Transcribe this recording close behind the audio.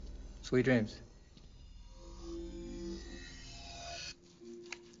Sweet dreams.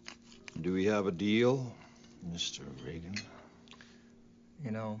 Do we have a deal, Mr. Regan?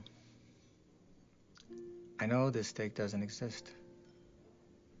 You know, I know this steak doesn't exist.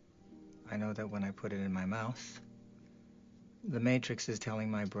 I know that when I put it in my mouth, the Matrix is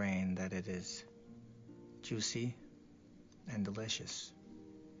telling my brain that it is juicy and delicious.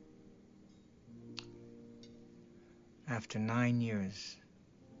 After 9 years,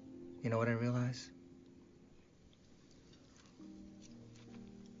 you know what I realize?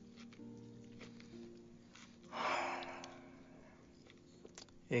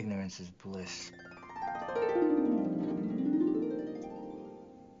 Ignorance is bliss.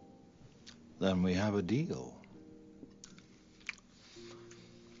 Then we have a deal.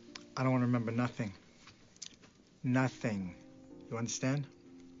 I don't want to remember nothing. Nothing. You understand?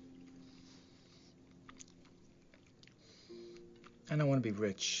 I don't want to be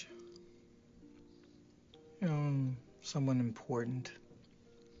rich. You know, someone important.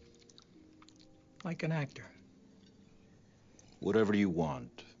 Like an actor. Whatever you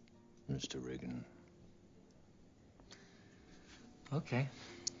want, Mr. Regan. Okay.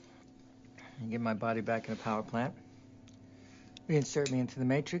 You get my body back in a power plant. Reinsert me into the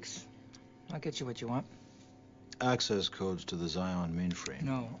Matrix. I'll get you what you want. Access codes to the Zion mainframe.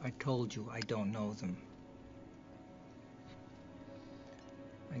 No, I told you I don't know them.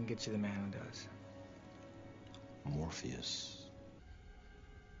 I can get you the man who does. Morpheus.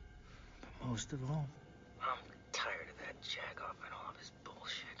 But most of all, I'm tired of that jagoff and all of his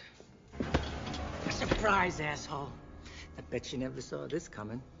bullshit. Surprise, asshole. I bet you never saw this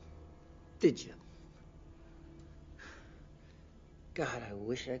coming. Did you? God, I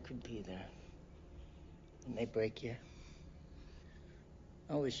wish I could be there. When they break you,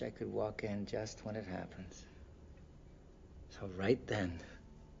 I wish I could walk in just when it happens. So right then,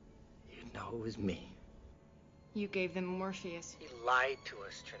 you'd know it was me. You gave them Morpheus. He lied to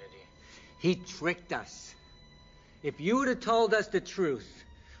us, Trinity. He tricked us. If you would have told us the truth,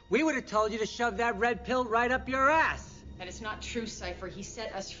 we would have told you to shove that red pill right up your ass. That is not true, Cypher. He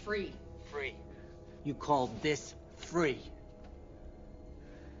set us free. Free? You call this free?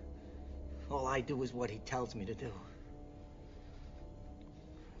 All I do is what he tells me to do.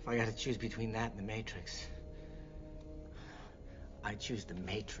 If I gotta choose between that and the Matrix, I choose the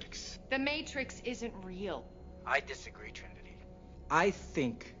Matrix. The Matrix isn't real. I disagree, Trinity. I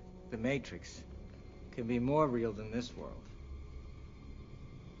think the Matrix can be more real than this world.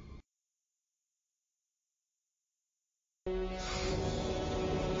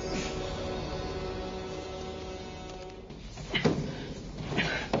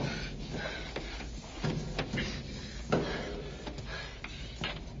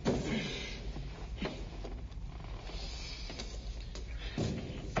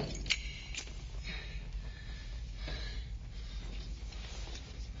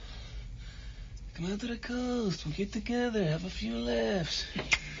 Come out to the coast. We'll get together, have a few laughs.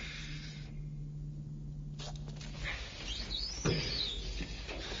 I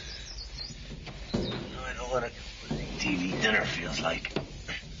know what a TV dinner feels like.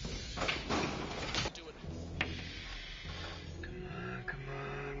 Come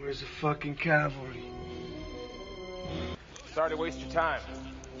on. Where's the fucking cavalry? Sorry to waste your time.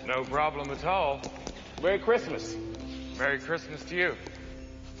 No problem at all. Merry Christmas. Merry Christmas to you.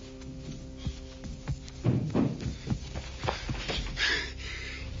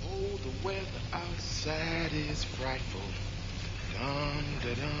 Oh, the weather outside is frightful.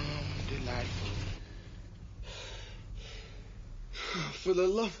 Dum-da-dum, delightful. For the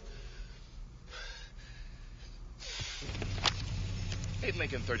love... 8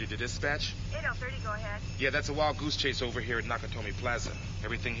 Lincoln 30 to dispatch. 8030, go ahead. Yeah, that's a wild goose chase over here at Nakatomi Plaza.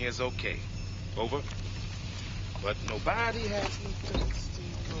 Everything here is okay. Over. But nobody has no place to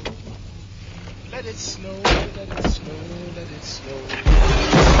go. Let it snow, let it snow, let it snow.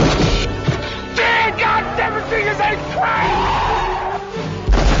 Dear God, everything is a crime!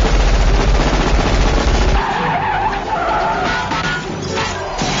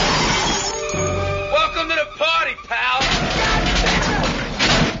 Welcome to the party, pal.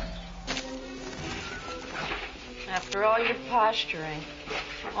 After all your posturing,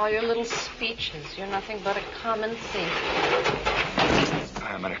 all your little speeches, you're nothing but a common thief.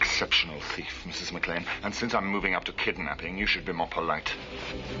 I am an exceptional thief, Mrs. McLean, and since I'm moving up to kidnapping, you should be more polite.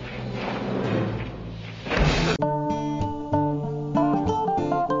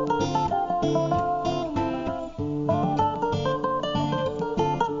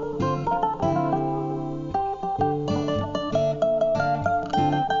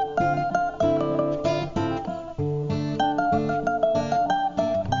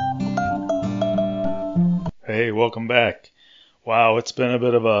 Hey, welcome back. Wow, it's been a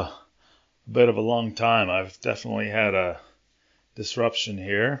bit of a long time. I've definitely had a disruption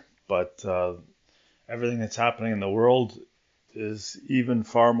here, but everything that's happening in the world is even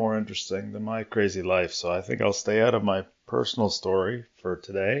far more interesting than my crazy life. So I think I'll stay out of my personal story for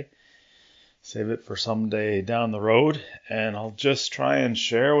today, save it for someday down the road, and I'll just try and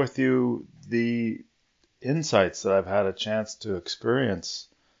share with you the insights that I've had a chance to experience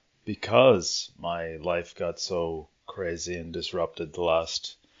because my life got so crazy and disrupted the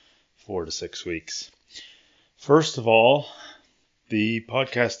last 4 to 6 weeks. First of all, the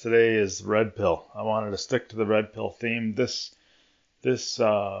podcast today is Red Pill. I wanted to stick to the Red Pill theme. This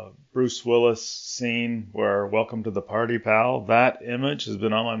Bruce Willis scene where Welcome to the Party, Pal, that image has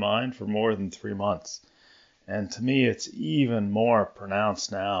been on my mind for more than 3 months. And to me, it's even more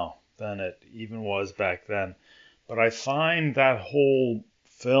pronounced now than it even was back then. But I find that whole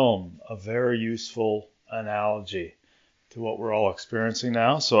film a very useful analogy to what we're all experiencing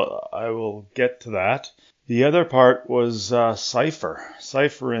now. So I will get to that. The other part was Cypher.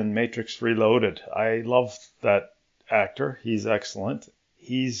 Cypher in Matrix Reloaded. I love that actor. He's excellent.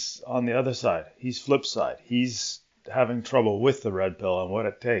 He's on the other side. He's flip side. He's having trouble with the red pill and what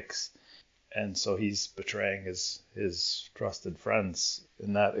it takes. And so he's betraying his trusted friends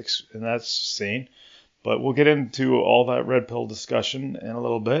in that scene. But we'll get into all that red pill discussion in a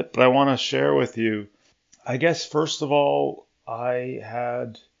little bit. But I want to share with you, I guess, first of all, I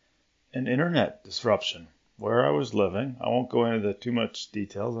had an internet disruption where I was living. I won't go into too much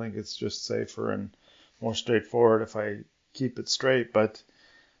details. I think it's just safer and more straightforward if I keep it straight. But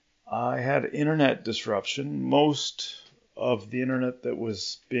I had internet disruption. Most of the internet that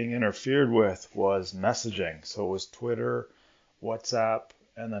was being interfered with was messaging. So it was Twitter, WhatsApp,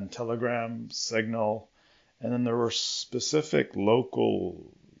 and then Telegram, Signal. And then there were specific local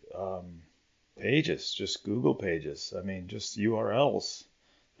pages, just Google pages. I mean, just URLs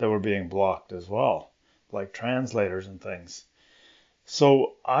that were being blocked as well, like translators and things.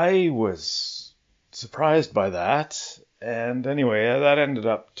 So I was surprised by that. And anyway, that ended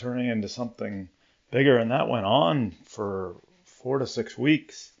up turning into something bigger. And that went on for 4 to 6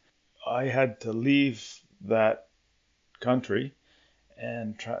 weeks. I had to leave that country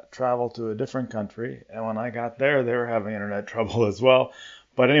and travel to a different country. And when I got there, they were having internet trouble as well.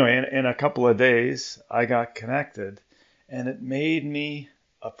 But anyway, in a couple of days, I got connected, and it made me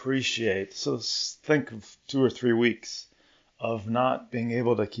appreciate. So think of 2 or 3 weeks of not being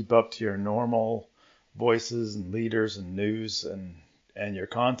able to keep up to your normal voices and leaders and news and your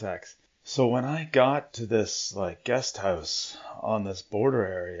contacts. So when I got to this like guest house on this border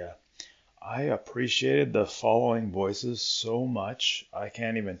area, I appreciated the following voices so much, I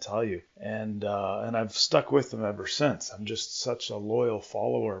can't even tell you. And I've stuck with them ever since. I'm just such a loyal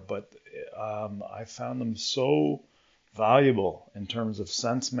follower, but I found them so valuable in terms of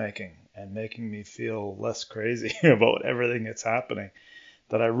sense making and making me feel less crazy about everything that's happening,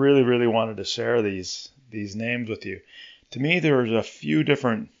 that I really, really wanted to share these names with you. To me, there's a few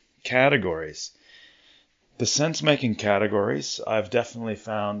different categories. The sense-making categories, I've definitely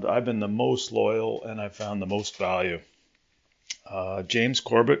found, I've been the most loyal and I've found the most value. James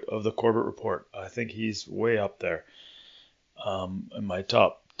Corbett of the Corbett Report, I think he's way up there in my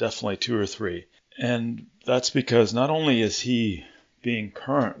top, definitely 2 or 3. And that's because not only is he being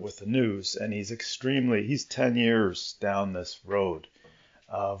current with the news, and he's 10 years down this road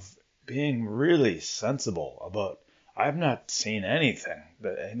of being really sensible about, I've not seen anything.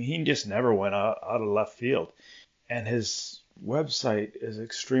 He just never went out of left field. And his website is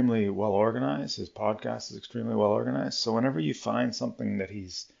extremely well organized. His podcast is extremely well organized. So whenever you find something that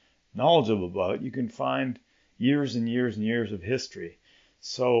he's knowledgeable about, you can find years and years and years of history.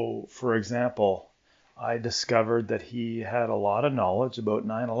 So, for example, I discovered that he had a lot of knowledge about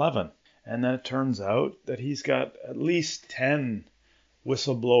 9/11. And then it turns out that he's got at least 10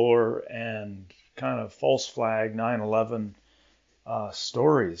 whistleblower and kind of false flag 9/11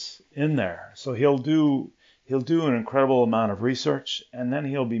 stories in there. So he'll do an incredible amount of research, and then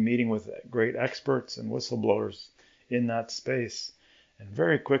he'll be meeting with great experts and whistleblowers in that space. And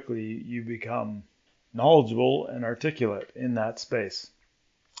very quickly you become knowledgeable and articulate in that space.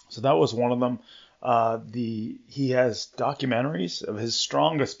 So that was one of them. He has documentaries of his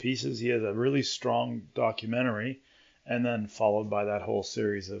strongest pieces. He has a really strong documentary, and then followed by that whole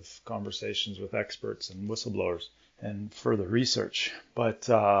series of conversations with experts and whistleblowers and further research. But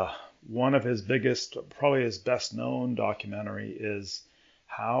one of his biggest, probably his best known documentary is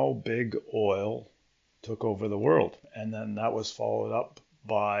How Big Oil Took Over the World. And then that was followed up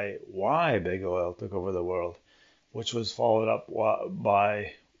by Why Big Oil Took Over the World, which was followed up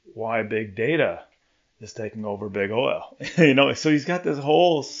by Why Big Data is taking over big oil. You know, so he's got this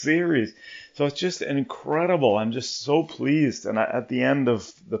whole series. So it's just incredible. I'm just so pleased. And at the end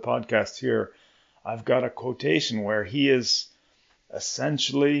of the podcast here, I've got a quotation where he is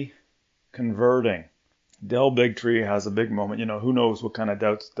essentially converting. Del Bigtree has a big moment. You know, who knows what kind of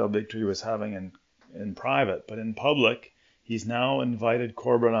doubts Del Bigtree was having in private, but in public, he's now invited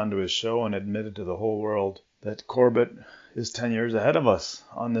Corbett onto his show and admitted to the whole world that Corbett is 10 years ahead of us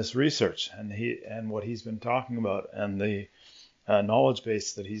on this research and what he's been talking about and the knowledge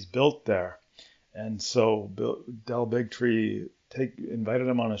base that he's built there. And so Del Bigtree invited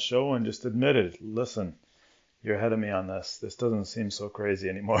him on a show and just admitted, listen, you're ahead of me on this. This doesn't seem so crazy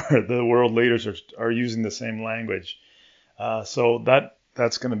anymore. The world leaders are using the same language. So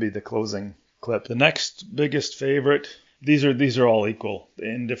that's going to be the closing clip. The next biggest favorite, these are all equal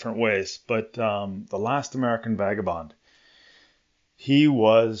in different ways, but The Last American Vagabond. He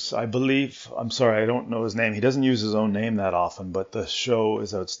was, I believe, I'm sorry, I don't know his name. He doesn't use his own name that often, but the show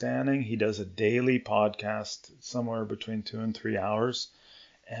is outstanding. He does a daily podcast somewhere between 2 and 3 hours.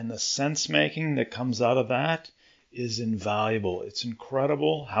 And the sense making that comes out of that is invaluable. It's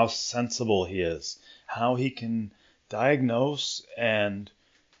incredible how sensible he is, how he can diagnose and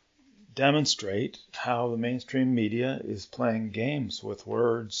demonstrate how the mainstream media is playing games with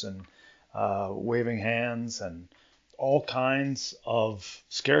words and waving hands and all kinds of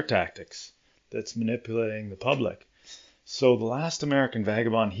scare tactics that's manipulating the public. So The Last American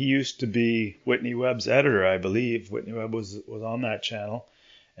Vagabond, he used to be Whitney Webb's editor, I believe. Whitney Webb was on that channel.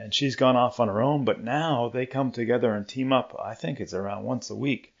 And she's gone off on her own, but now they come together and team up. I think it's around once a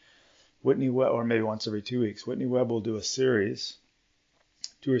week. Whitney Webb, or maybe once every 2 weeks. Whitney Webb will do a series,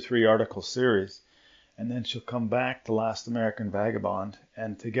 2 or 3 article series, and then she'll come back to Last American Vagabond,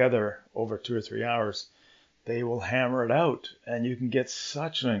 and together over 2 or 3 hours, they will hammer it out, and you can get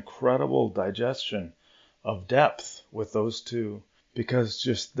such an incredible digestion of depth with those two, because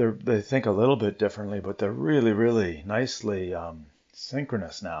just they think a little bit differently, but they're really, really nicely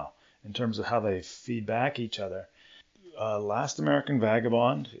synchronous now in terms of how they feed back each other. Last American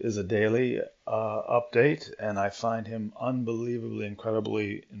Vagabond is a daily update, and I find him unbelievably,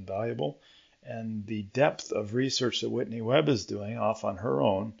 incredibly invaluable. And the depth of research that Whitney Webb is doing off on her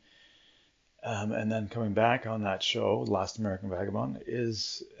own, and then coming back on that show, Last American Vagabond,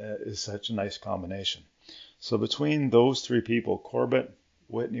 is such a nice combination. So between those 3 people, Corbett,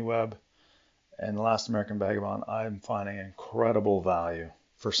 Whitney Webb, and The Last American Vagabond, I'm finding incredible value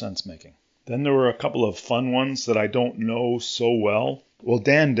for sense making. Then there were a couple of fun ones that I don't know so well. Well,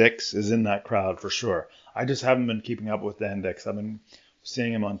 Dan Dix is in that crowd for sure. I just haven't been keeping up with Dan Dix. I've been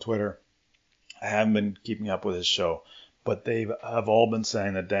seeing him on Twitter. I haven't been keeping up with his show. But they have all been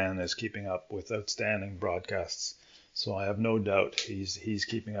saying that Dan is keeping up with outstanding broadcasts. So I have no doubt he's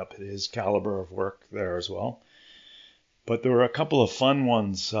keeping up his caliber of work there as well. But there were a couple of fun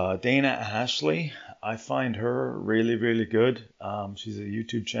ones. Dana Ashley, I find her really, really good. She's a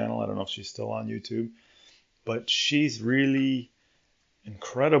YouTube channel. I don't know if she's still on YouTube. But she's really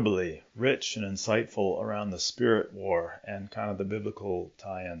incredibly rich and insightful around the spirit war and kind of the biblical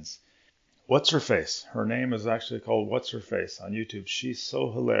tie-ins. What's Her Face? Her name is actually called What's Her Face on YouTube. She's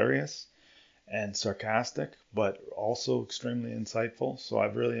so hilarious and sarcastic, but also extremely insightful. So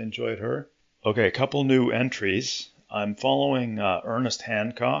I've really enjoyed her. Okay, a couple new entries. I'm following Ernest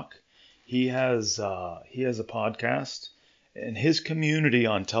Hancock. He has a podcast, and his community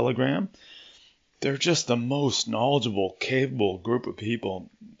on Telegram, they're just the most knowledgeable, capable group of people.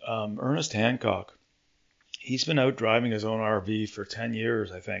 Ernest Hancock, he's been out driving his own RV for 10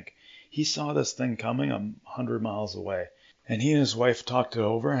 years, I think. He saw this thing coming 100 miles away, and he and his wife talked it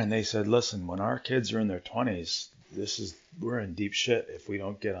over, and they said, listen, when our kids are in their 20s, we're in deep shit if we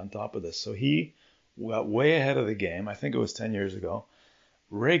don't get on top of this. So he got way ahead of the game. I think it was 10 years ago,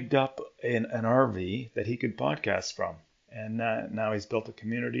 rigged up an RV that he could podcast from. And now he's built a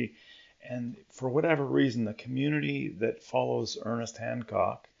community. And for whatever reason, the community that follows Ernest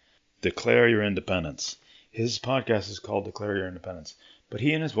Hancock, Declare Your Independence. His podcast is called Declare Your Independence. But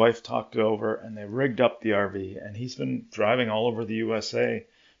he and his wife talked it over, and they rigged up the RV. And he's been driving all over the USA,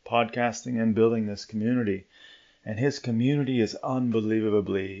 podcasting and building this community. And his community is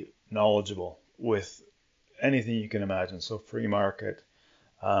unbelievably knowledgeable with anything you can imagine. So free market,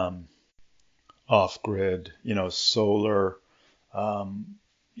 off-grid, solar,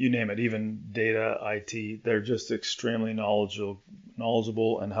 you name it, even data, IT. They're just extremely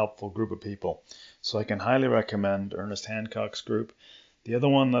knowledgeable and helpful group of people. So I can highly recommend Ernest Hancock's group. The other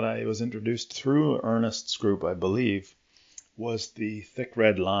one that I was introduced through Ernest's group, I believe, was the Thick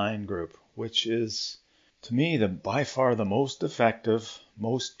Red Line group, which is to me, by far the most effective,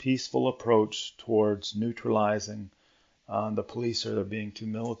 most peaceful approach towards neutralizing the police or they're being too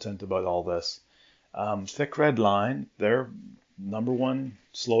militant about all this. Thick Red Line, their number one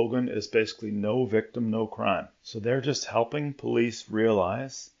slogan is basically no victim, no crime. So they're just helping police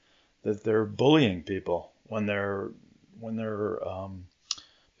realize that they're bullying people when they're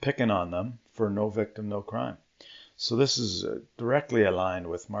picking on them for no victim, no crime. So this is directly aligned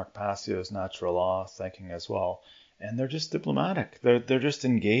with Mark Passio's natural law thinking as well. And they're just diplomatic. They're just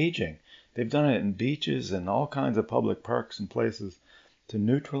engaging. They've done it in beaches and all kinds of public parks and places to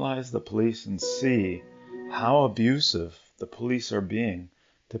neutralize the police and see how abusive the police are being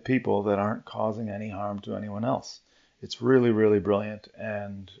to people that aren't causing any harm to anyone else. It's really, really brilliant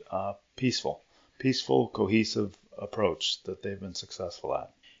and peaceful, cohesive approach that they've been successful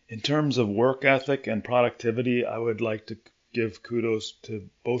at. In terms of work ethic and productivity, I would like to give kudos to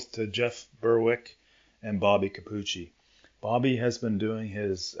both Jeff Berwick and Bobby Capucci. Bobby has been doing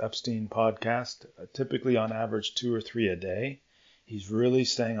his Epstein podcast, typically on average 2 or 3 a day. He's really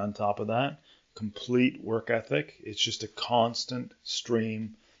staying on top of that. Complete work ethic. It's just a constant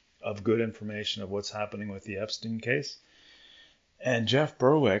stream of good information of what's happening with the Epstein case. And Jeff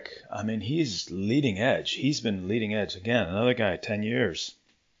Berwick, I mean, he's leading edge. He's been leading edge. Again, another guy, 10 years.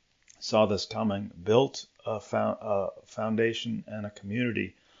 Saw this coming, built a foundation and a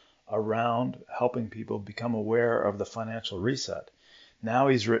community around helping people become aware of the financial reset. Now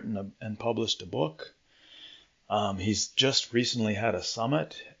he's written and published a book. He's just recently had a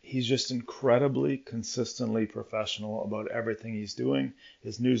summit. He's just incredibly consistently professional about everything he's doing.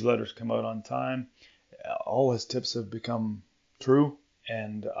 His newsletters come out on time. All his tips have become true.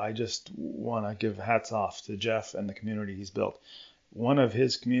 And I just want to give hats off to Jeff and the community he's built. One of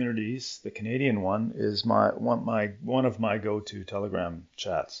his communities, the Canadian one, is one of my go-to Telegram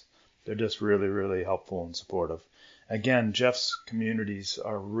chats. They're just really, really helpful and supportive. Again, Jeff's communities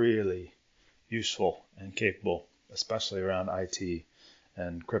are really useful and capable, especially around IT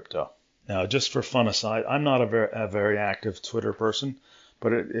and crypto. Now, just for fun aside, I'm not a very active Twitter person,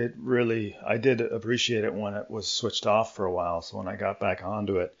 but it really, I did appreciate it when it was switched off for a while. So when I got back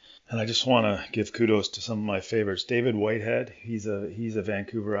onto it, and I just want to give kudos to some of my favorites. David Whitehead, he's a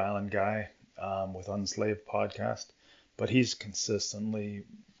Vancouver Island guy with Unslaved podcast, but he's consistently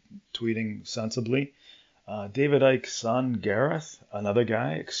tweeting sensibly. David Icke's son, Gareth, another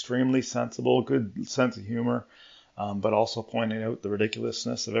guy, extremely sensible, good sense of humor, but also pointing out the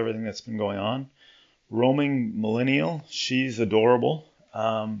ridiculousness of everything that's been going on. Roaming Millennial, she's adorable,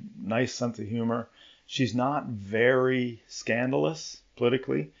 nice sense of humor. She's not very scandalous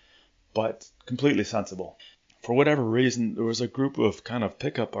politically, but completely sensible. For whatever reason, there was a group of kind of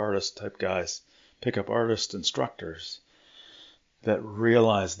pickup artist type guys, pickup artist instructors, that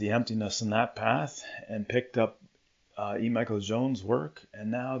realized the emptiness in that path and picked up E. Michael Jones' work, and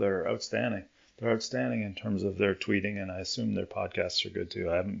now they're outstanding. They're outstanding in terms of their tweeting, and I assume their podcasts are good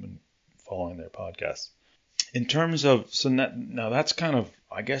too. I haven't been following their podcasts. In terms of, now that's kind of,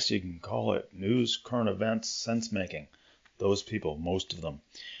 I guess you can call it news, current events, sense making. Those people, most of them.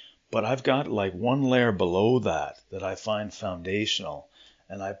 But I've got like one layer below that I find foundational.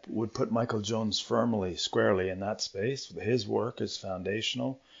 And I would put Michael Jones firmly, squarely in that space. His work is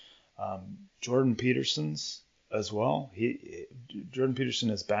foundational. Jordan Peterson's as well. Jordan Peterson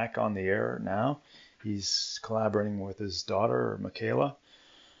is back on the air now. He's collaborating with his daughter, Michaela,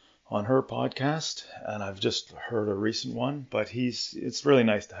 on her podcast. And I've just heard a recent one. But it's really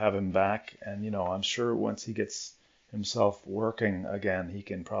nice to have him back. And, you know, I'm sure once he gets himself working again, he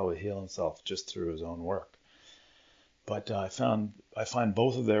can probably heal himself just through his own work. But I find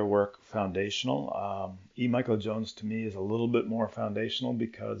both of their work foundational. E. Michael Jones to me is a little bit more foundational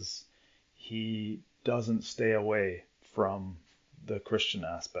because he doesn't stay away from the Christian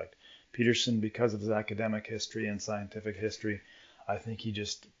aspect. Peterson, because of his academic history and scientific history, I think he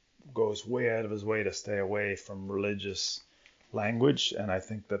just goes way out of his way to stay away from religious language, and I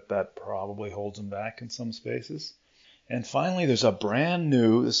think that probably holds him back in some spaces. And finally, this is a brand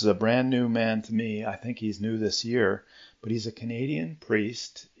new man to me. I think he's new this year, but he's a Canadian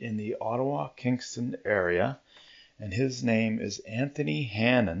priest in the Ottawa-Kingston area, and his name is Anthony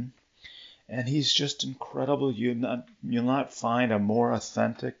Hannon, and he's just incredible. You'll not find a more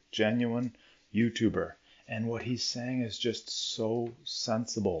authentic, genuine YouTuber, and what he's saying is just so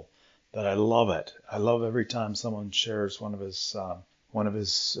sensible that I love it. I love every time someone shares one of his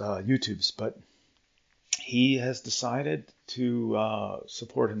YouTubes, but he has decided to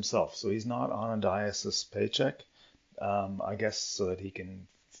support himself. So he's not on a diocese paycheck, I guess, so that he can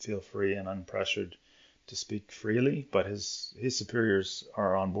feel free and unpressured to speak freely. But his superiors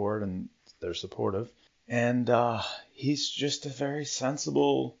are on board and they're supportive. And he's just a very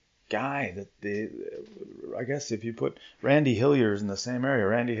sensible guy. I guess if you put Randy Hillier's in the same area,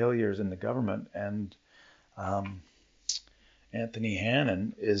 Randy Hillier's in the government, and Anthony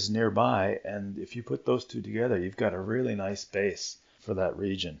Hannon is nearby, and if you put those two together, you've got a really nice base for that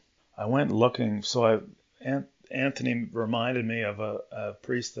region. I went looking, Anthony reminded me of a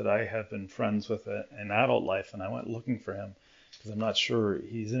priest that I have been friends with in adult life, and I went looking for him because I'm not sure,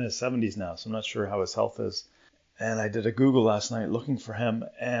 he's in his 70s now, so I'm not sure how his health is. And I did a Google last night looking for him,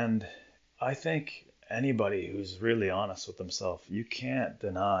 and I think anybody who's really honest with himself, you can't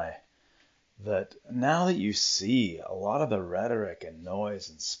deny that now that you see a lot of the rhetoric and noise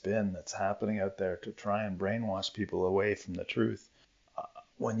and spin that's happening out there to try and brainwash people away from the truth,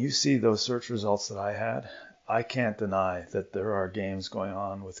 when you see those search results that I had, I can't deny that there are games going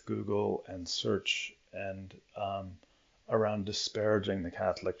on with Google and search and around disparaging the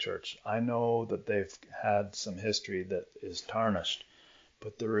Catholic Church. I know that they've had some history that is tarnished,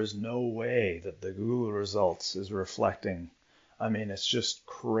 but there is no way that the Google results is reflecting. I mean, it's just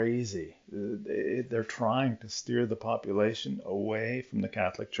crazy. They're trying to steer the population away from the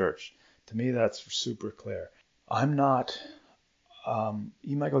Catholic Church. To me, that's super clear. I'm not.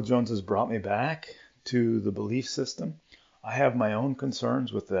 E. Michael Jones has brought me back to the belief system. I have my own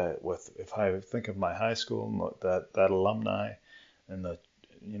concerns with if I think of my high school, that alumni and the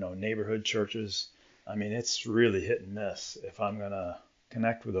neighborhood churches. I mean, it's really hit and miss if I'm gonna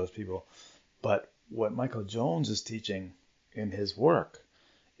connect with those people. But what Michael Jones is teaching in his work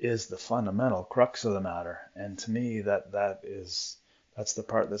is the fundamental crux of the matter, and to me that's the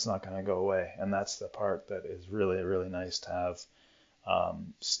part that's not going to go away, and that's the part that is really, really nice to have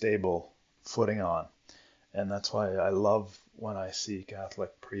stable footing on. And that's why I love when I see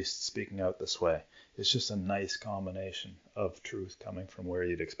Catholic priests speaking out this way. It's just a nice combination of truth coming from where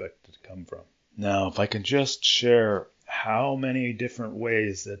you'd expect it to come from. Now, if I can just share how many different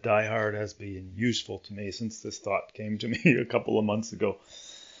ways that Die Hard has been useful to me since this thought came to me a couple of months ago.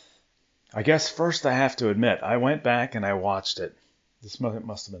 I guess first I have to admit, I went back and I watched it. This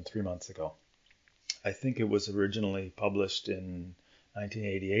must have been 3 months ago. I think it was originally published in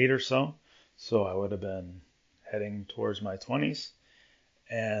 1988 or so. So I would have been heading towards my 20s.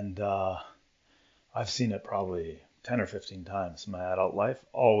 And I've seen it probably 10 or 15 times in my adult life.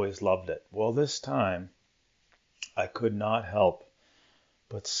 Always loved it. Well, this time I could not help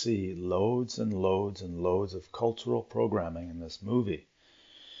but see loads and loads and loads of cultural programming in this movie.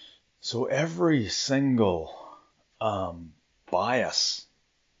 So every single bias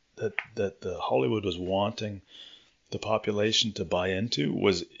that the Hollywood was wanting the population to buy into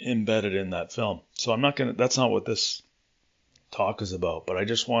was embedded in that film. So that's not what this talk is about, but I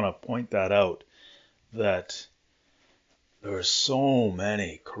just want to point that out, that there are so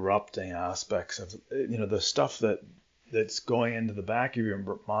many corrupting aspects of, the stuff that's going into the back of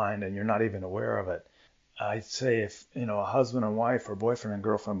your mind and you're not even aware of it. I'd say if, a husband and wife or boyfriend and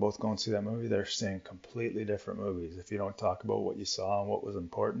girlfriend both go and see that movie, they're seeing completely different movies. If you don't talk about what you saw and what was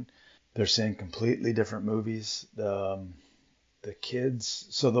important, they're seeing completely different movies. The kids,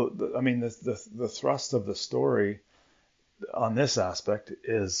 so the thrust of the story on this aspect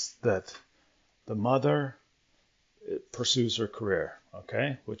is that the mother pursues her career,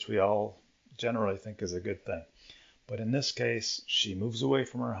 okay, which we all generally think is a good thing. But in this case, she moves away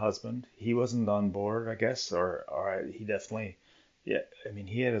from her husband. He wasn't on board, I guess, or he definitely,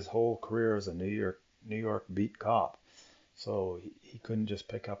 he had his whole career as a New York beat cop. So he couldn't just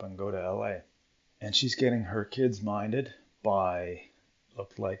pick up and go to LA. And she's getting her kids minded by,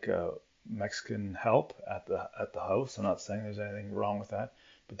 looked like Mexican help at the house. I'm not saying there's anything wrong with that.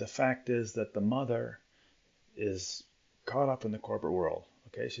 But the fact is that the mother is caught up in the corporate world.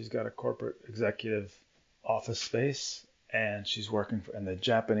 Okay, she's got a corporate executive office space, and she's working and the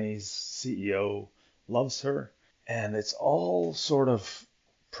Japanese CEO loves her, and it's all sort of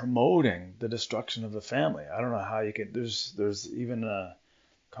promoting the destruction of the family. I don't know how you can. There's even a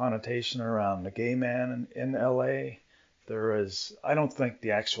connotation around the gay man in LA. There is. I don't think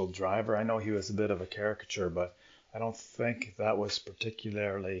the actual driver. I know he was a bit of a caricature, but I don't think that was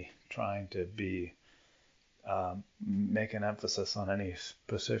particularly trying to be make an emphasis on any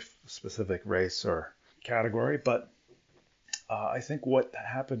specific race or category. But I think what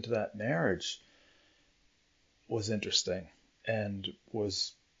happened to that marriage was interesting and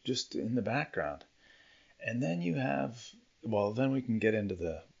was just in the background. And then you have, then we can get into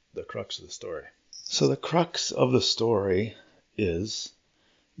the crux of the story. So the crux of the story is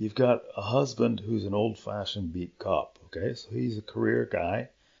you've got a husband who's an old-fashioned beat cop, okay? So he's a career guy,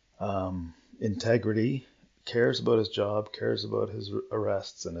 integrity, cares about his job, cares about his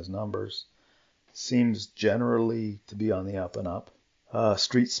arrests and his numbers, seems generally to be on the up and up.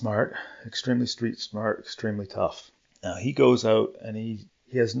 Street smart, extremely tough. Now he goes out and he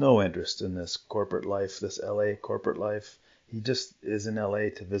has no interest in this corporate life, this LA corporate life. He just is in LA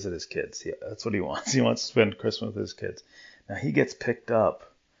to visit his kids. That's what he wants. He wants to spend Christmas with his kids. Now he gets picked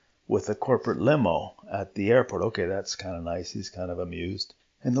up with a corporate limo at the airport. Okay, that's kind of nice. He's kind of amused.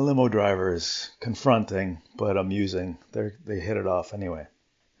 And the limo driver is confronting but amusing. They hit it off anyway.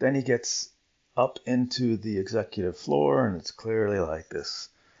 Then he gets up into the executive floor, and it's clearly like this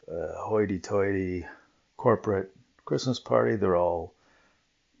hoity-toity corporate Christmas party. They're all,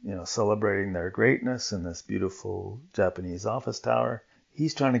 celebrating their greatness in this beautiful Japanese office tower.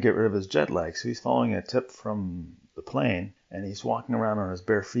 He's trying to get rid of his jet lag, so he's following a tip from the plane, and he's walking around on his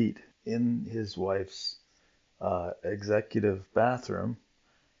bare feet in his wife's executive bathroom.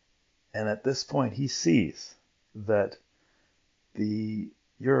 And at this point, he sees that the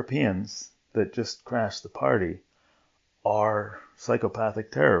Europeans that just crashed the party are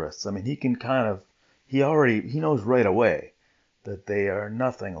psychopathic terrorists. I mean, he knows right away that they are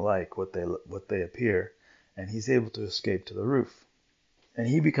nothing like what they appear, and he's able to escape to the roof. And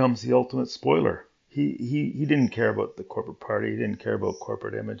he becomes the ultimate spoiler. He didn't care about the corporate party, he didn't care about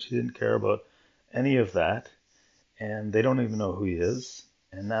corporate image, he didn't care about any of that, and they don't even know who he is,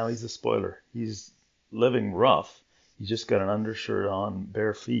 and now he's a spoiler. He's living rough. He's just got an undershirt on,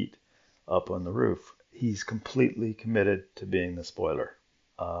 bare feet, up on the roof. He's completely committed to being the spoiler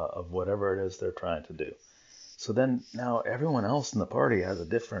of whatever it is they're trying to do. So then now everyone else in the party has a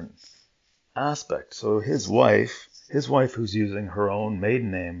different aspect. So his wife who's using her own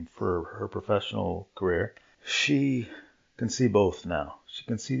maiden name for her professional career, she can see both now. She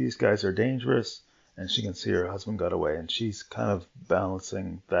can see these guys are dangerous, and she can see her husband got away, and she's kind of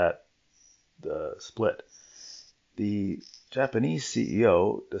balancing that split. The Japanese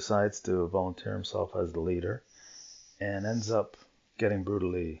CEO decides to volunteer himself as the leader and ends up getting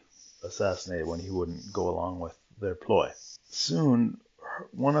brutally assassinated when he wouldn't go along with their ploy. Soon,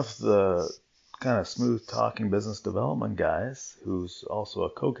 one of the kind of smooth-talking business development guys, who's also a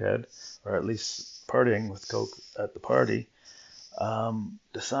cokehead, or at least partying with coke at the party,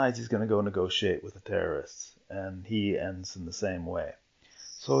 decides he's going to go negotiate with the terrorists, and he ends in the same way.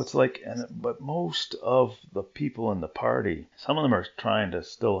 So it's like, but most of the people in the party, some of them are trying to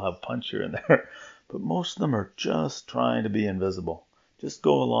still have punch here and there, but most of them are just trying to be invisible. Just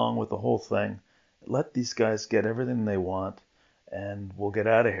go along with the whole thing. Let these guys get everything they want, and we'll get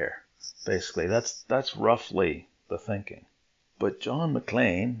out of here. Basically, that's roughly the thinking. But John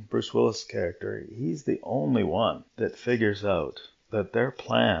McClane, Bruce Willis' character, he's the only one that figures out that their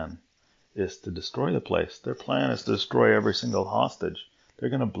plan is to destroy the place. Their plan is to destroy every single hostage. They're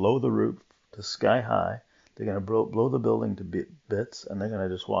going to blow the roof to sky high. They're going to blow the building to bits, and they're going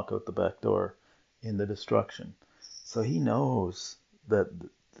to just walk out the back door in the destruction. So he knows that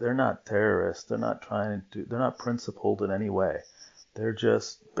they're not terrorists. They're not principled in any way. They're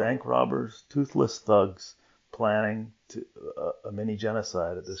just bank robbers, toothless thugs planning a mini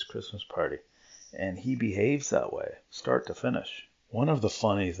genocide at this Christmas party. And he behaves that way, start to finish. One of the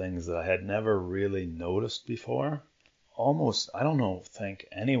funny things that I had never really noticed before, I don't think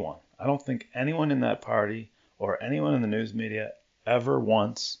anyone in that party or anyone in the news media ever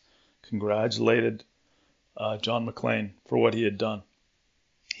once congratulated John McClane for what he had done.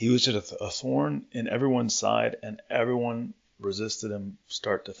 He was just a thorn in everyone's side, and everyone resisted him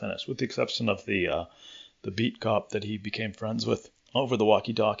start to finish, with the exception of the beat cop that he became friends with over the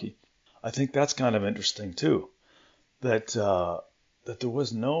walkie-talkie. I think that's kind of interesting too, that there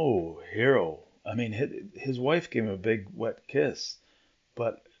was no hero. I mean, his wife gave him a big wet kiss,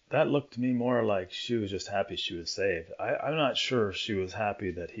 but that looked to me more like she was just happy she was saved. I'm not sure she was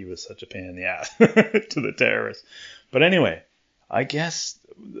happy that he was such a pain in the ass to the terrorists. But anyway, I guess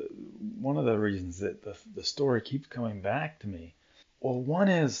one of the reasons that the story keeps coming back to me, well, one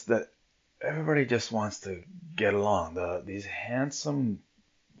is that everybody just wants to get along. These handsome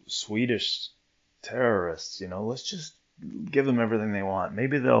Swedish terrorists, let's just give them everything they want.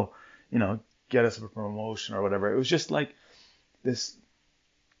 Maybe they'll, get us a promotion or whatever. It was just like this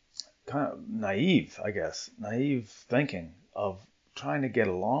kind of naive thinking of trying to get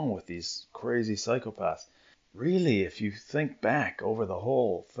along with these crazy psychopaths. Really, if you think back over the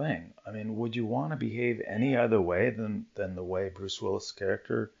whole thing, I mean, would you want to behave any other way than the way Bruce Willis'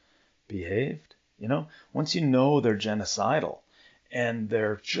 character behaved? Once you know they're genocidal and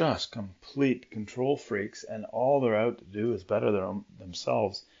they're just complete control freaks and all they're out to do is better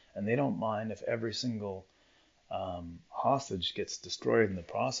themselves, and they don't mind if every single hostage gets destroyed in the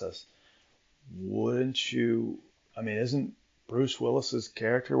process, wouldn't you? I mean, isn't Bruce Willis's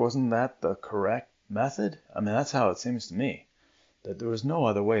character, wasn't that the correct method? I mean, that's how it seems to me, that there was no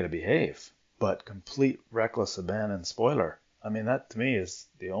other way to behave but complete reckless abandon. Spoiler. I mean, that to me is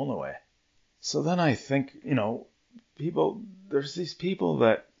the only way. So then I think, there's these people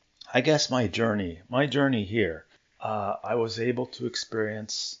that, I guess my journey here, I was able to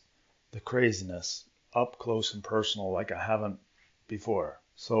experience the craziness up close and personal like I haven't before.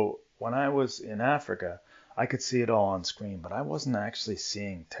 So when I was in Africa, I could see it all on screen, but I wasn't actually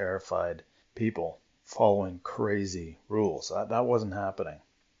seeing terrified people following crazy rules. That wasn't happening.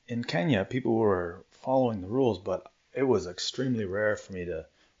 In Kenya, people were following the rules, but it was extremely rare for me to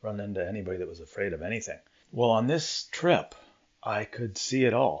run into anybody that was afraid of anything. Well, on this trip, I could see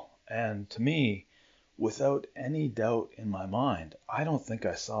it all. And to me, without any doubt in my mind, I don't think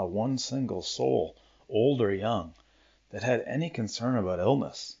I saw one single soul, old or young, that had any concern about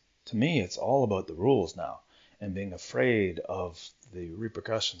illness. To me, it's all about the rules now and being afraid of the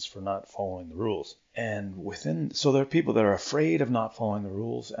repercussions for not following the rules. And so there are people that are afraid of not following the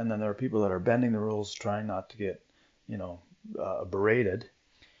rules, and then there are people that are bending the rules, trying not to get, berated.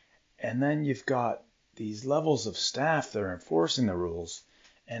 And then you've got these levels of staff that are enforcing the rules,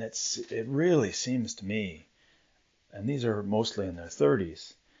 and it really seems to me, and these are mostly in their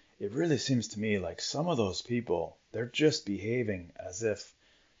 30s, it really seems to me like some of those people, they're just behaving as if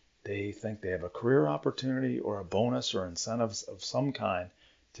they think they have a career opportunity or a bonus or incentives of some kind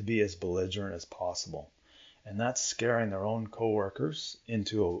to be as belligerent as possible. And that's scaring their own coworkers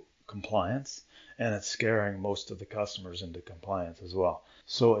into compliance, and it's scaring most of the customers into compliance as well.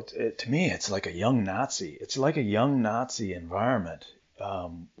 So to me, it's like a young Nazi. It's like a young Nazi environment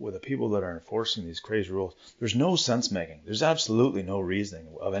with the people that are enforcing these crazy rules. There's no sense making. There's absolutely no reasoning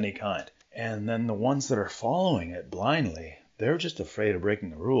of any kind. And then the ones that are following it blindly, they're just afraid of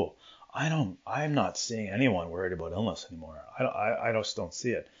breaking the rule. I'm not seeing anyone worried about illness anymore. I just don't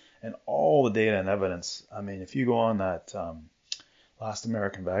see it. And all the data and evidence, I mean, if you go on that Last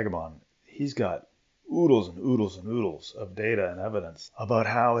American Vagabond, he's got oodles and oodles and oodles of data and evidence about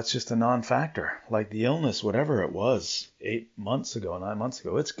how it's just a non-factor. Like the illness, whatever it was 9 months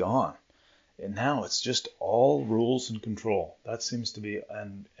ago, it's gone. And now it's just all rules and control. That seems to be,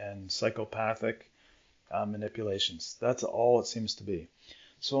 and psychopathic manipulations. That's all it seems to be.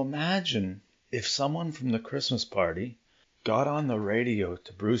 So imagine if someone from the Christmas party got on the radio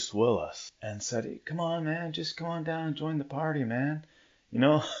to Bruce Willis and said, hey, come on, man, just come on down and join the party, man.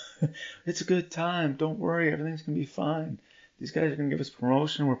 It's a good time. Don't worry, everything's going to be fine. These guys are going to give us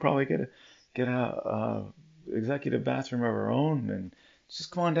promotion. We'll probably get a executive bathroom of our own. And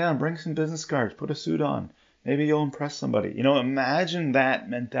just come on down, bring some business cards, put a suit on. Maybe you'll impress somebody. Imagine that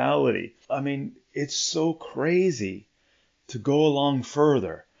mentality. I mean, it's so crazy to go along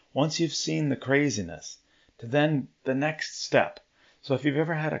further once you've seen the craziness to then the next step. So if you've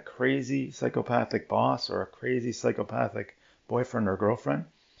ever had a crazy psychopathic boss or a crazy psychopathic boyfriend or girlfriend,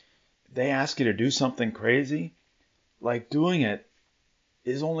 they ask you to do something crazy, like doing it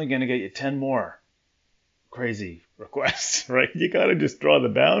is only going to get you 10 more crazy requests, right? You got to just draw the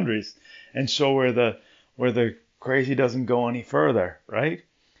boundaries and show where the crazy doesn't go any further, right?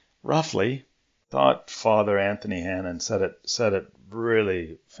 Roughly. Thought Father Anthony Hannon said it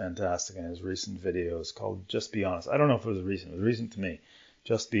really fantastic in his recent videos called Just Be Honest. I don't know if it was recent to me.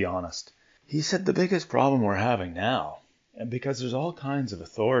 Just be honest. He said the biggest problem we're having now, and because there's all kinds of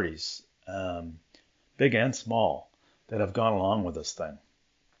authorities, big and small, that have gone along with this thing.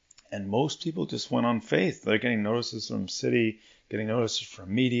 And most people just went on faith. They're getting notices from city, getting notices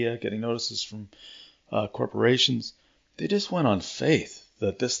from media, getting notices from corporations. They just went on faith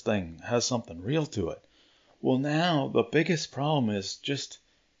that this thing has something real to it. Well, now the biggest problem is just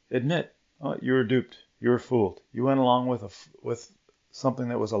admit, oh, you were duped, you were fooled, you went along with something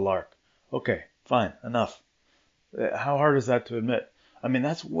that was a lark. Okay, fine, enough. How hard is that to admit? I mean,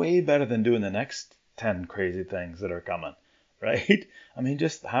 that's way better than doing the next 10 crazy things that are coming, right? I mean,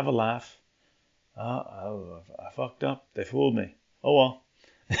 just have a laugh. I fucked up. They fooled me. Oh well,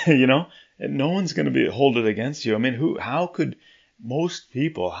 and no one's going to hold it against you. I mean, how could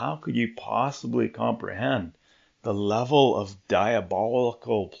you possibly comprehend the level of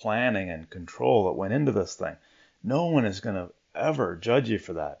diabolical planning and control that went into this thing? No one is going to ever judge you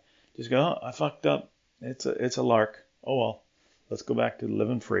for that. Just go, oh, I fucked up. It's a lark. Oh well, let's go back to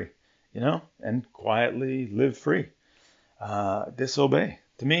living free, and quietly live free. Disobey.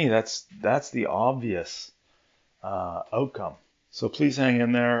 To me, that's the obvious outcome. So please hang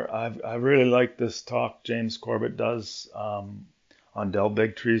in there. I really like this talk James Corbett does on Del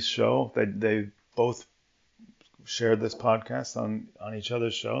Bigtree's show. They both shared this podcast on each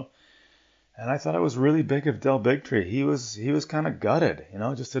other's show. And I thought it was really big of Del Bigtree. He was kind of gutted,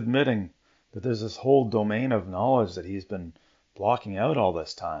 just admitting that there's this whole domain of knowledge that he's been blocking out all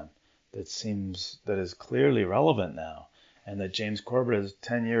this time that is clearly relevant now, and that James Corbett is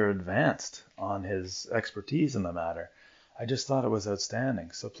 10-year advanced on his expertise in the matter. I just thought it was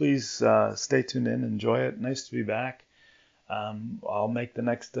outstanding. So please stay tuned in, enjoy it. Nice to be back. I'll make the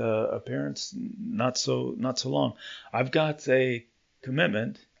next appearance not so long. I've got a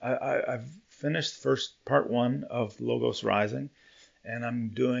commitment. I've finished part 1 of Logos Rising, and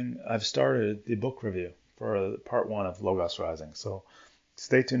I've started the book review for part 1 of Logos Rising. So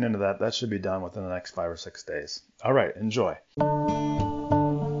stay tuned into that. That should be done within the next 5 or 6 days. All right, enjoy.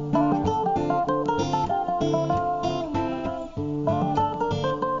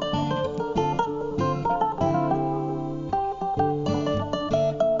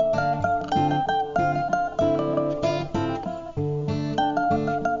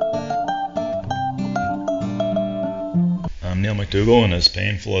 I'm Neil McDougall, and as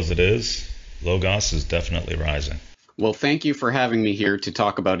painful as it is, Logos is definitely rising. Well, thank you for having me here to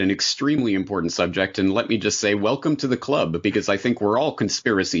talk about an extremely important subject. And let me just say welcome to the club, because I think we're all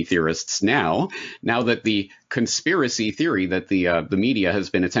conspiracy theorists now that the conspiracy theory that the media has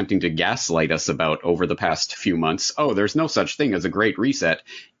been attempting to gaslight us about over the past few months, there's no such thing as a Great Reset,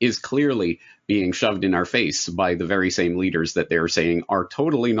 is clearly being shoved in our face by the very same leaders that they're saying are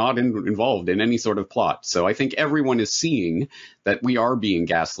totally not involved in any sort of plot. So I think everyone is seeing that we are being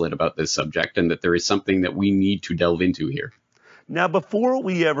gaslit about this subject, and that there is something that we need to delve into here. Now, before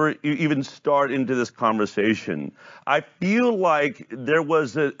we ever even start into this conversation, I feel like there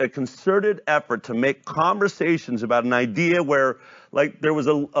was a concerted effort to make conversations about an idea where, like, there was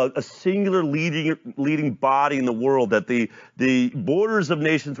a singular leading body in the world, that the borders of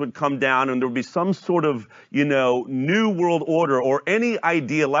nations would come down and there would be some sort of, new world order or any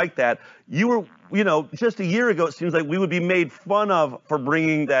idea like that. Just a year ago, it seems like we would be made fun of for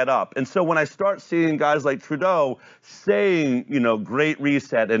bringing that up. And so when I start seeing guys like Trudeau saying, Great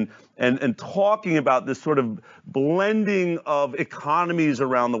Reset and talking about this sort of blending of economies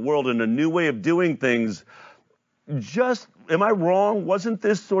around the world and a new way of doing things, am I wrong? Wasn't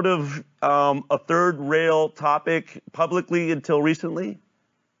this sort of a third rail topic publicly until recently?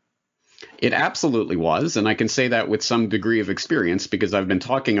 It absolutely was, and I can say that with some degree of experience because I've been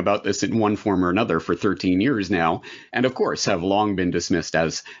talking about this in one form or another for 13 years now, and of course have long been dismissed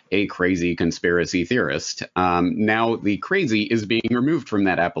as a crazy conspiracy theorist. Now the crazy is being removed from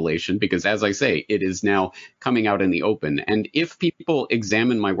that appellation because, as I say, it is now coming out in the open. And if people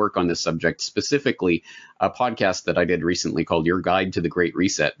examine my work on this subject, specifically a podcast that I did recently called Your Guide to the Great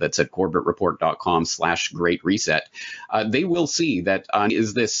Reset, that's at corbettreport.com/Great Reset, they will see that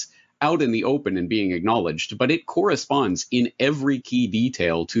is this out in the open and being acknowledged, but it corresponds in every key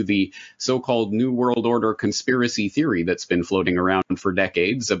detail to the so-called New World Order conspiracy theory that's been floating around for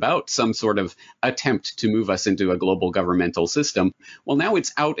decades about some sort of attempt to move us into a global governmental system. Well, now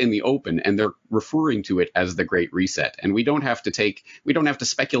it's out in the open, and they're referring to it as the Great Reset. And we don't have to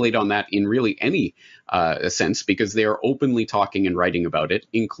speculate on that in really any sense, because they are openly talking and writing about it,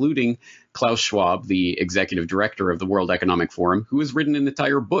 including Klaus Schwab, the executive director of the World Economic Forum, who has written an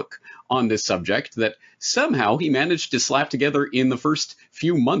entire book on this subject that somehow he managed to slap together in the first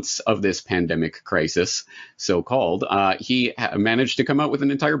few months of this pandemic crisis, so-called. He managed to come out with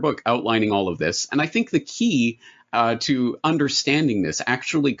an entire book outlining all of this. And I think the key to understanding this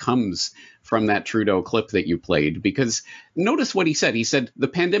actually comes from that Trudeau clip that you played, because notice what he said. He said, the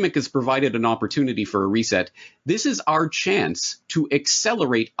pandemic has provided an opportunity for a reset. This is our chance to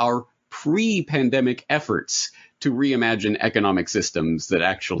accelerate our pre-pandemic efforts to reimagine economic systems that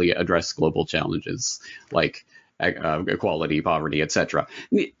actually address global challenges like equality, poverty, etc.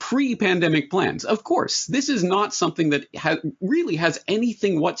 Pre-pandemic plans. Of course, this is not something that really has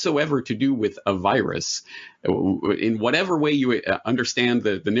anything whatsoever to do with a virus. In whatever way you understand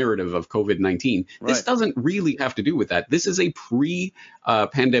the narrative of COVID-19, this doesn't really have to do with that. This is a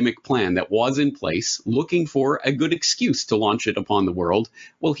pre-pandemic plan that was in place, looking for a good excuse to launch it upon the world.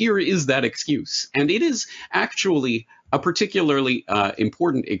 Well, here is that excuse. And it is actually a particularly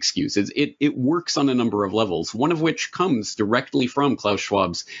important excuse. It works on a number of levels, one of which comes directly from Klaus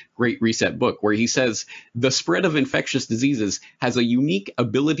Schwab's Great Reset book, where he says the spread of infectious diseases has a unique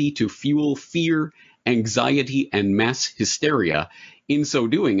ability to fuel fear, anxiety, and mass hysteria. In so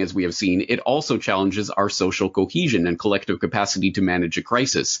doing, as we have seen, it also challenges our social cohesion and collective capacity to manage a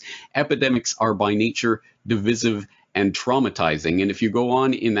crisis. Epidemics are by nature divisive and traumatizing. And if you go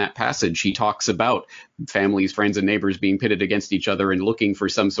on in that passage, he talks about families, friends, and neighbors being pitted against each other and looking for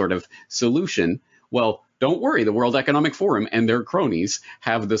some sort of solution. Well, don't worry, the World Economic Forum and their cronies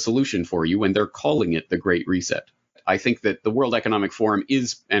have the solution for you, and they're calling it the Great Reset. I think that the World Economic Forum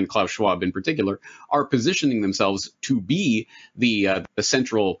and Klaus Schwab in particular, are positioning themselves to be the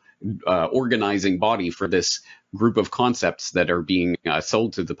central organizing body for this group of concepts that are being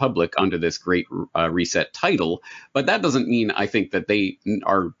sold to the public under this Great Reset title. But that doesn't mean, I think, that they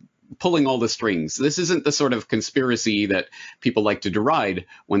are pulling all the strings. This isn't the sort of conspiracy that people like to deride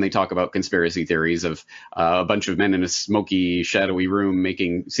when they talk about conspiracy theories of a bunch of men in a smoky, shadowy room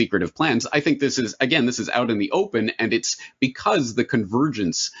making secretive plans. I think this is out in the open, and it's because the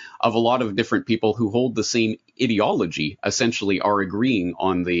convergence of a lot of different people who hold the same ideology essentially are agreeing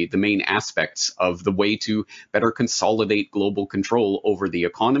on the main aspects of the way to better consolidate global control over the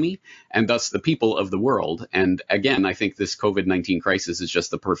economy and thus the people of the world. And again, I think this COVID-19 crisis is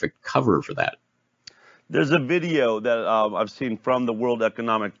just the perfect cover for that. There's a video that I've seen from the World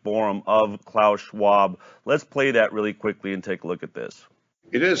Economic Forum of Klaus Schwab. Let's play that really quickly and take a look at this.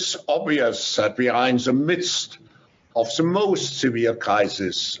 It is obvious that we are in the midst of the most severe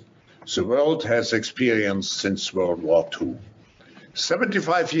crisis the world has experienced since World War II.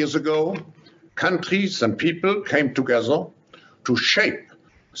 75 years ago, countries and people came together to shape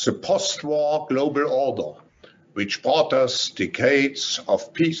the post-war global order, which brought us decades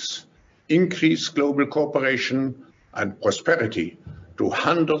of peace, increased global cooperation, and prosperity to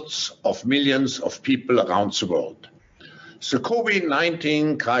hundreds of millions of people around the world. The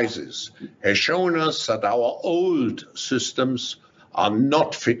COVID-19 crisis has shown us that our old systems are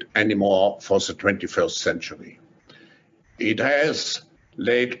not fit anymore for the 21st century. It has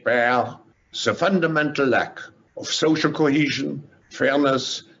laid bare the fundamental lack of social cohesion,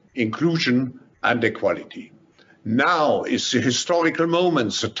 fairness, inclusion, and equality. Now is the historical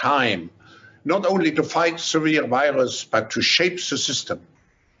moment, the time, not only to fight severe virus, but to shape the system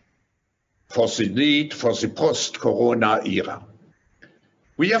for the need for the post-corona era.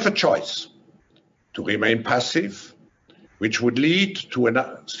 We have a choice to remain passive, which would lead to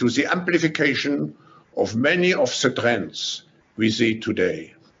the amplification of many of the trends we see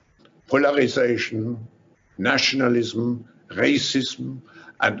today: polarization, nationalism, racism,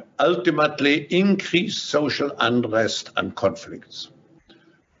 and ultimately increased social unrest and conflicts.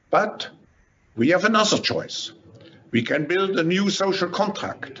 But we have another choice. We can build a new social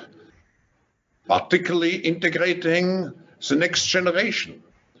contract, particularly integrating the next generation.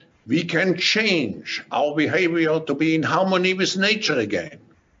 We can change our behavior to be in harmony with nature again.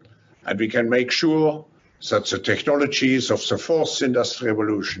 And we can make sure that the technologies of the fourth industrial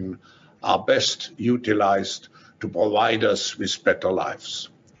revolution are best utilized to provide us with better lives.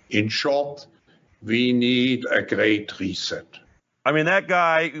 In short, we need a great reset. I mean, that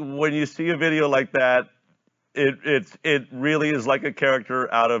guy, when you see a video like that, it really is like a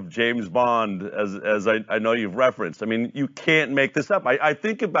character out of James Bond, as I know you've referenced. I mean, you can't make this up. I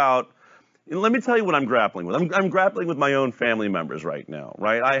think about, let me tell you what I'm grappling with. I'm grappling with my own family members right now,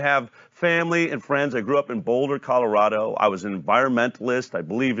 right? I have family and friends. I grew up in Boulder, Colorado. I was an environmentalist. I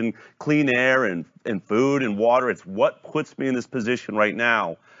believe in clean air and food and water. It's what puts me in this position right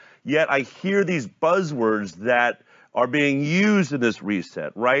now. Yet I hear these buzzwords that are being used in this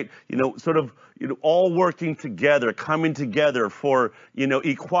reset, right? All working together, coming together for,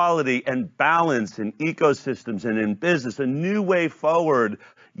 equality and balance in ecosystems and in business, a new way forward.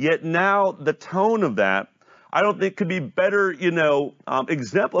 Yet now the tone of that, I don't think could be better,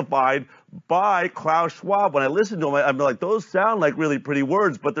 exemplified by Klaus Schwab. When I listen to him, I'm like, those sound like really pretty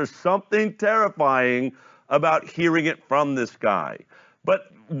words, but there's something terrifying about hearing it from this guy. But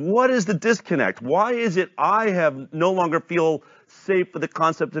what is the disconnect? Why is it I have no longer feel safe with the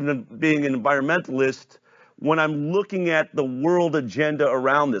concept of being an environmentalist when I'm looking at the world agenda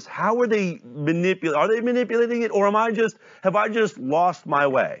around this? How are they manipulating? Are they manipulating it, or have I just lost my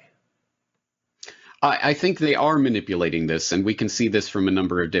way? I think they are manipulating this, and we can see this from a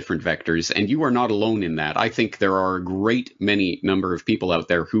number of different vectors, and you are not alone in that. I think there are a great many number of people out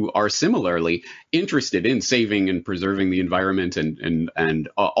there who are similarly interested in saving and preserving the environment and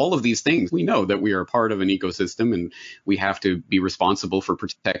all of these things. We know that we are part of an ecosystem and we have to be responsible for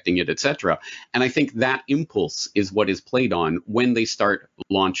protecting it, etc. And I think that impulse is what is played on when they start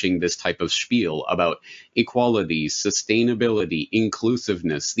launching this type of spiel about equality, sustainability,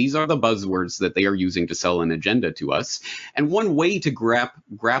 inclusiveness. These are the buzzwords that they are using to sell an agenda to us. And one way to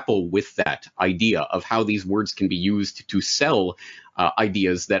grapple with that idea of how these words can be used to sell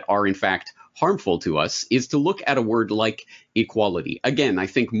ideas that are in fact harmful to us is to look at a word like equality. Again, I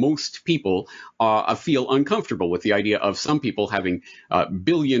think most people feel uncomfortable with the idea of some people having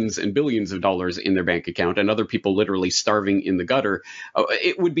billions and billions of dollars in their bank account and other people literally starving in the gutter.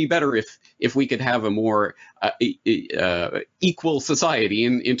 It would be better if we could have a more equal society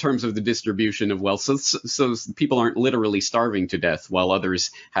in terms of the distribution of wealth, so people aren't literally starving to death while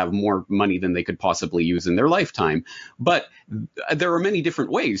others have more money than they could possibly use in their lifetime. But there are many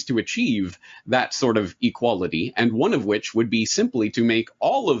different ways to achieve that sort of equality, and one of which would be simply to make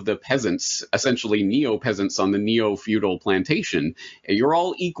all of the peasants, essentially neo-peasants on the neo-feudal plantation, you're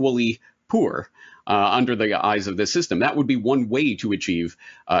all equally poor. Under the eyes of this system. That would be one way to achieve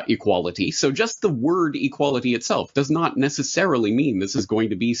equality. So just the word equality itself does not necessarily mean this is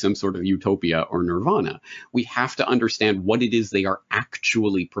going to be some sort of utopia or nirvana. We have to understand what it is they are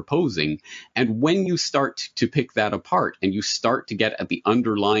actually proposing. And when you start to pick that apart and you start to get at the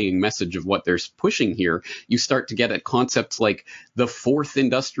underlying message of what they're pushing here, you start to get at concepts like the fourth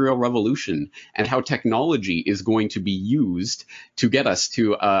industrial revolution and how technology is going to be used to get us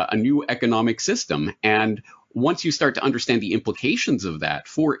to a new economic system. And once you start to understand the implications of that,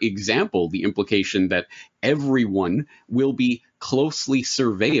 for example, the implication that everyone will be closely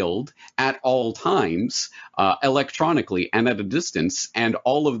surveilled at all times electronically and at a distance, and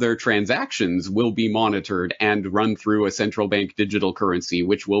all of their transactions will be monitored and run through a central bank digital currency,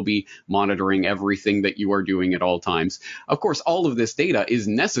 which will be monitoring everything that you are doing at all times. Of course, all of this data is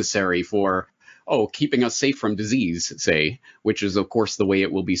necessary for keeping us safe from disease, say, which is, of course, the way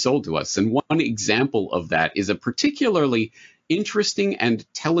it will be sold to us. And one example of that is a particularly interesting and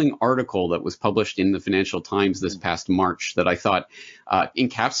telling article that was published in the Financial Times this past March that I thought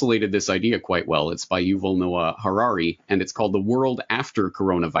encapsulated this idea quite well. It's by Yuval Noah Harari, and it's called The World After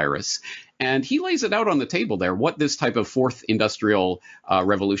Coronavirus. And he lays it out on the table there, what this type of fourth industrial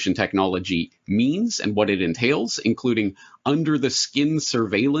revolution technology means and what it entails, including under-the-skin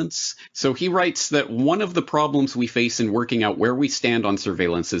surveillance. So he writes that one of the problems we face in working out where we stand on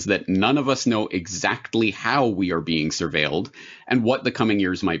surveillance is that none of us know exactly how we are being surveilled and what the coming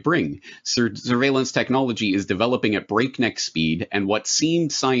years might bring. Surveillance technology is developing at breakneck speed, and what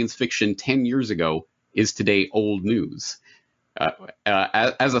seemed science fiction 10 years ago is today old news.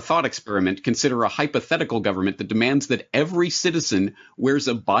 As a thought experiment, consider a hypothetical government that demands that every citizen wears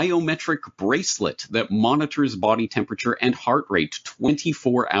a biometric bracelet that monitors body temperature and heart rate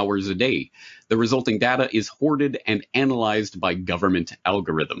 24 hours a day. The resulting data is hoarded and analyzed by government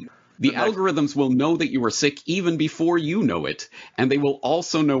algorithm. The algorithms will know that you are sick even before you know it, and they will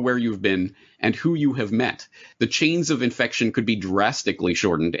also know where you've been and who you have met. The chains of infection could be drastically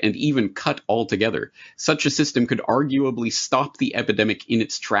shortened and even cut altogether. Such a system could arguably stop the epidemic in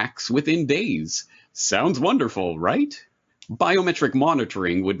its tracks within days. Sounds wonderful, right? Biometric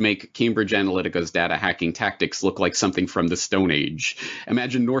monitoring would make Cambridge Analytica's data hacking tactics look like something from the Stone Age.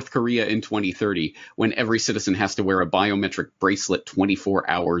 Imagine North Korea in 2030, when every citizen has to wear a biometric bracelet 24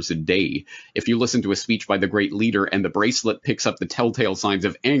 hours a day. If you listen to a speech by the great leader and the bracelet picks up the telltale signs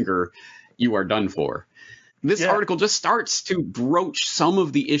of anger, you are done for. This article just starts to broach some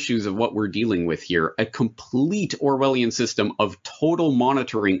of the issues of what we're dealing with here, a complete Orwellian system of total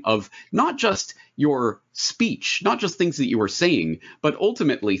monitoring of not just your speech, not just things that you are saying, but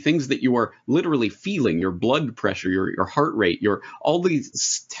ultimately things that you are literally feeling, your blood pressure, your heart rate, all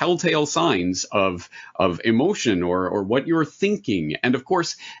these telltale signs of emotion or what you're thinking. And of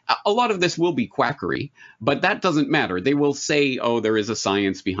course, a lot of this will be quackery, but that doesn't matter. They will say, there is a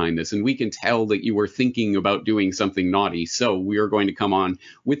science behind this, and we can tell that you were thinking about doing something naughty, so we are going to come on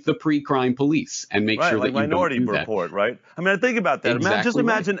with the pre-crime police and make sure that you Minority don't do Report, that. right? I mean, think about that. Exactly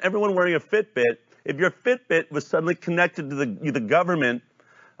Imagine everyone wearing a Fitbit. If your Fitbit was suddenly connected to the government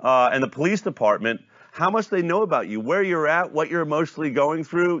and the police department, how much they know about you, where you're at, what you're emotionally going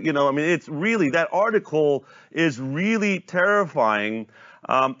through. It's really, that article is really terrifying.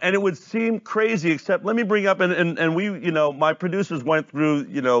 And it would seem crazy, except let me bring up, and we, my producers went through,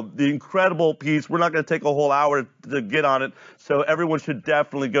 the incredible piece. We're not going to take a whole hour to get on it, so everyone should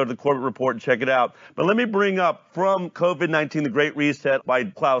definitely go to the Corbett Report and check it out. But let me bring up from COVID-19, The Great Reset by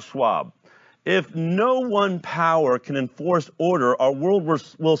Klaus Schwab. If no one power can enforce order, our world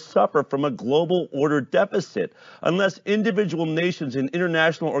will suffer from a global order deficit. Unless individual nations and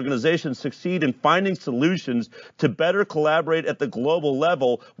international organizations succeed in finding solutions to better collaborate at the global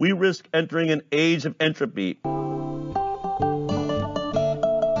level, we risk entering an age of entropy.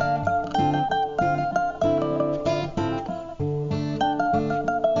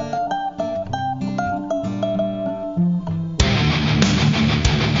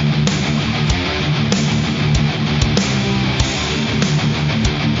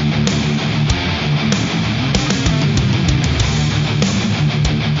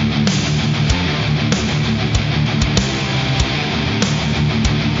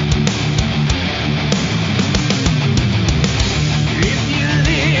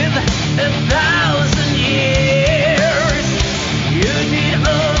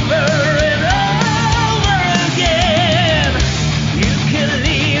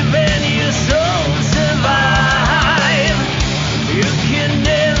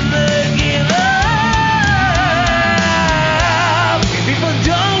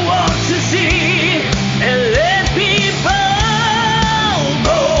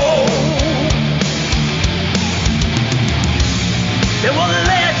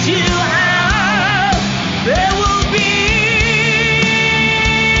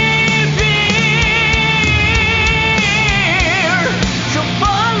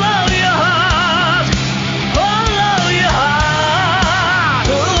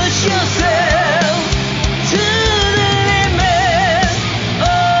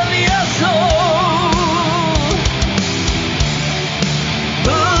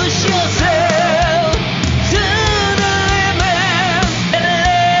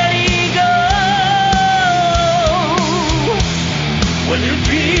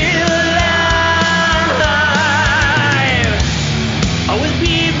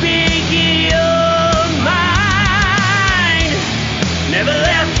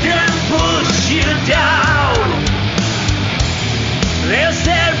 down. They'll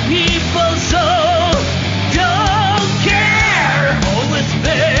set people so don't care. Always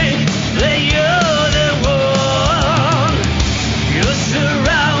think that you're the one. Your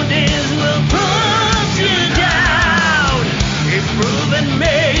surroundings will put you down. Improve and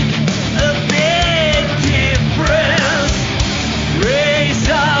make a big difference. Raise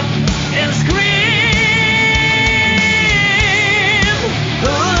up and scream.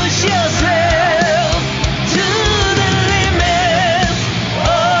 Push yourself to the limits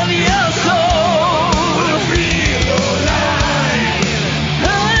of your soul. Feel alive.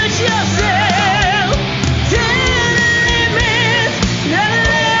 Push yourself to the limits. Never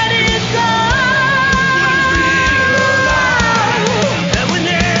let it go. Feel alive. That will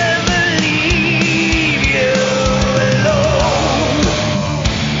never leave you alone.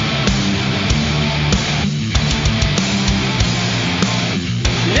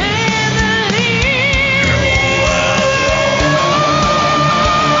 Never leave you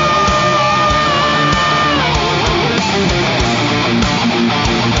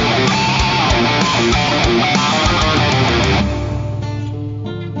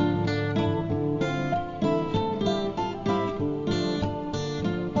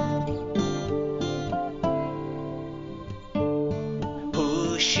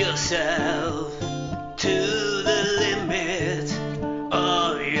Push yourself to the limit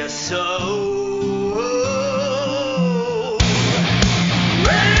of your soul.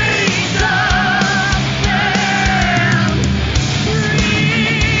 Raise up and breathe.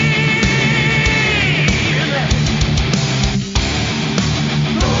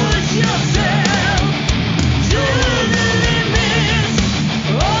 Push yourself to the limit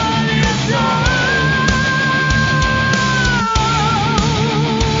of your soul.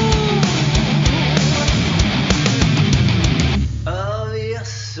 Of your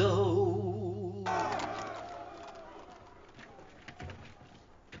soul.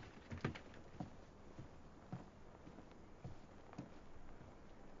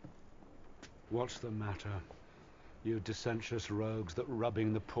 What's the matter? You dissentious rogues that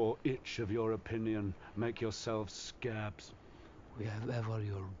rubbing the poor itch of your opinion make yourselves scabs. We have ever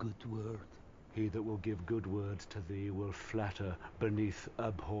your good word. He that will give good words to thee will flatter beneath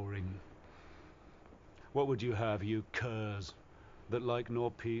abhorring. What would you have, you curs, that like nor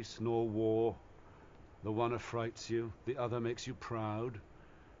peace nor war? The one affrights you, the other makes you proud.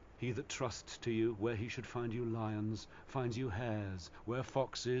 He that trusts to you where he should find you lions, finds you hares, where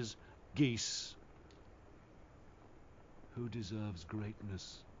foxes, geese. Who deserves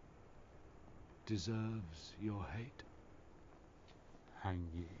greatness, deserves your hate. Hang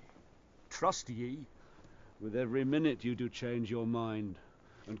ye, trust ye, with every minute you do change your mind,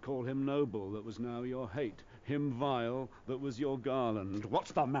 and call him noble that was now your hate, him vile that was your garland.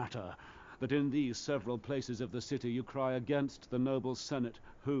 What's the matter, that in these several places of the city you cry against the noble senate,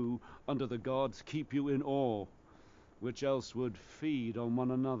 who, under the gods, keep you in awe, which else would feed on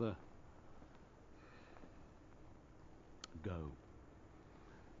one another? Go,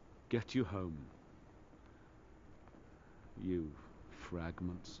 get you home, you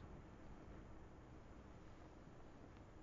fragments.